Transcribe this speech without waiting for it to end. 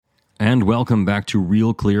and welcome back to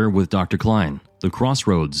Real Clear with Dr. Klein, the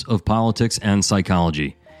crossroads of politics and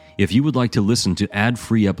psychology. If you would like to listen to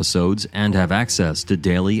ad-free episodes and have access to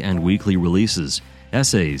daily and weekly releases,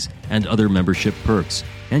 essays, and other membership perks,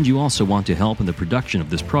 and you also want to help in the production of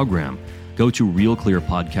this program, go to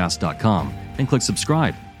realclearpodcast.com and click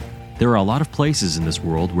subscribe. There are a lot of places in this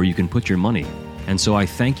world where you can put your money, and so I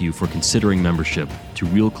thank you for considering membership to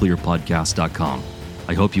realclearpodcast.com.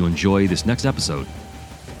 I hope you enjoy this next episode.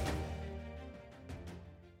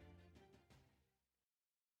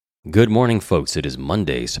 Good morning, folks. It is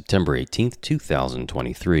Monday, September 18th,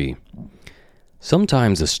 2023.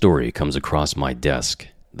 Sometimes a story comes across my desk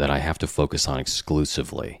that I have to focus on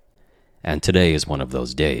exclusively, and today is one of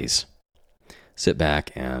those days. Sit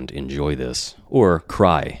back and enjoy this, or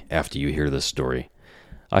cry after you hear this story.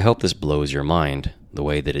 I hope this blows your mind the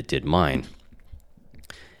way that it did mine.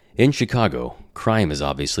 In Chicago, crime is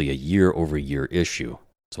obviously a year-over-year issue.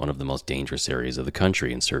 It's one of the most dangerous areas of the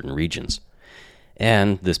country in certain regions.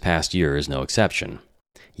 And this past year is no exception.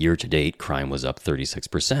 Year-to-date, crime was up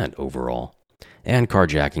 36% overall, and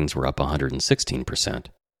carjackings were up 116%.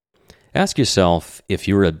 Ask yourself, if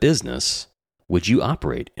you're a business, would you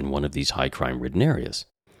operate in one of these high crime-ridden areas?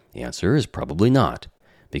 The answer is probably not,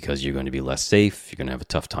 because you're going to be less safe, you're going to have a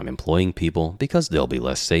tough time employing people because they'll be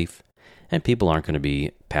less safe, and people aren't going to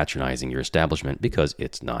be patronizing your establishment because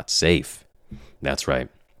it's not safe. That's right.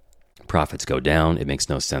 Profits go down, it makes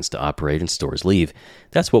no sense to operate, and stores leave.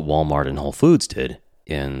 That's what Walmart and Whole Foods did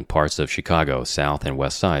in parts of Chicago, south and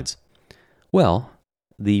west sides. Well,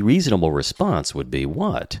 the reasonable response would be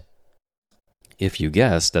what? If you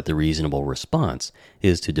guess that the reasonable response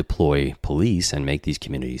is to deploy police and make these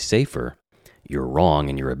communities safer, you're wrong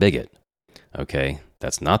and you're a bigot. Okay,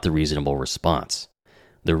 that's not the reasonable response.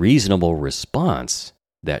 The reasonable response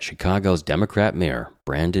that Chicago's Democrat Mayor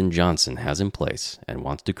Brandon Johnson has in place and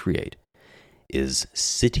wants to create is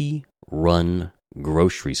city-run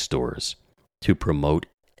grocery stores to promote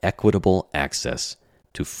equitable access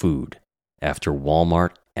to food after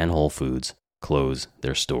Walmart and Whole Foods close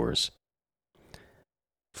their stores.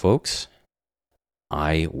 Folks,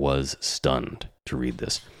 I was stunned to read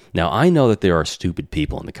this. Now, I know that there are stupid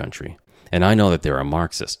people in the country, and I know that there are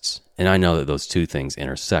Marxists, and I know that those two things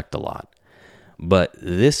intersect a lot. But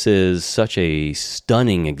this is such a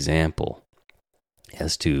stunning example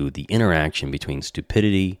as to the interaction between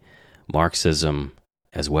stupidity, Marxism,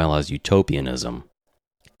 as well as utopianism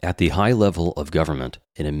at the high level of government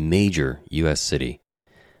in a major U.S. city.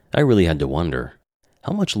 I really had to wonder,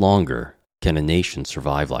 how much longer can a nation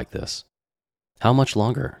survive like this? How much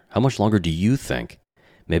longer? How much longer do you think?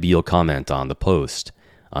 Maybe you'll comment on the post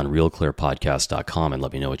on realclearpodcast.com and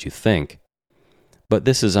let me know what you think. But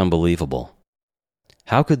this is unbelievable.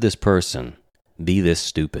 How could this person be this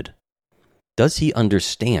stupid? Does he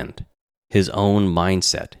understand his own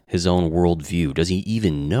mindset, his own worldview? Does he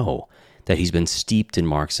even know that he's been steeped in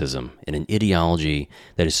Marxism, in an ideology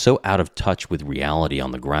that is so out of touch with reality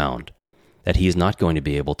on the ground that he is not going to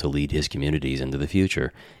be able to lead his communities into the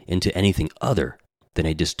future into anything other than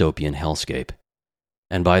a dystopian hellscape?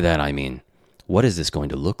 And by that I mean, what is this going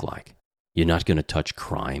to look like? You're not going to touch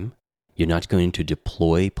crime? You're not going to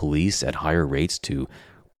deploy police at higher rates to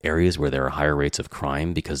areas where there are higher rates of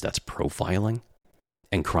crime because that's profiling?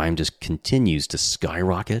 And crime just continues to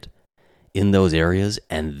skyrocket in those areas,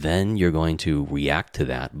 and then you're going to react to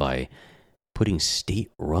that by putting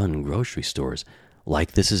state-run grocery stores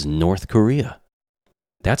like this is North Korea.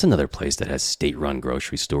 That's another place that has state-run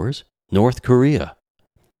grocery stores. North Korea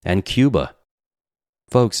and Cuba.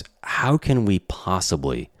 Folks, how can we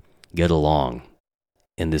possibly get along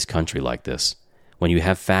in this country like this when you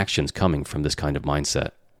have factions coming from this kind of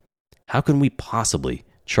mindset? How can we possibly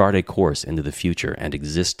chart a course into the future and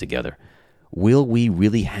exist together? Will we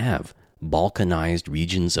really have balkanized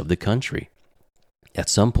regions of the country? At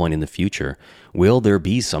some point in the future, will there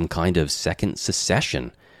be some kind of second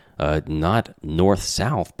secession? Not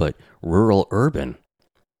north-south, but rural-urban,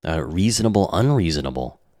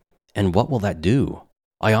 reasonable-unreasonable. And what will that do?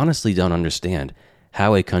 I honestly don't understand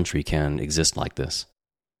how a country can exist like this.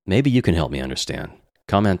 Maybe you can help me understand.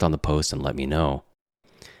 Comment on the post and let me know.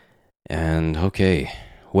 And okay,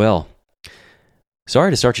 well,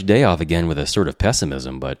 sorry to start your day off again with a sort of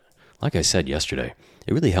pessimism, but like I said yesterday,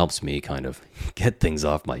 it really helps me kind of get things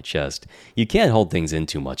off my chest. You can't hold things in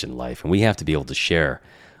too much in life, and we have to be able to share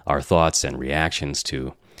our thoughts and reactions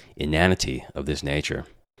to inanity of this nature.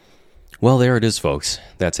 Well, there it is, folks.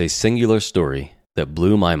 That's a singular story that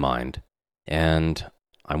blew my mind, and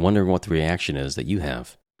I'm wondering what the reaction is that you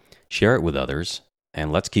have. Share it with others,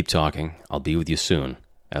 and let's keep talking. I'll be with you soon.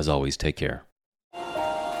 As always, take care.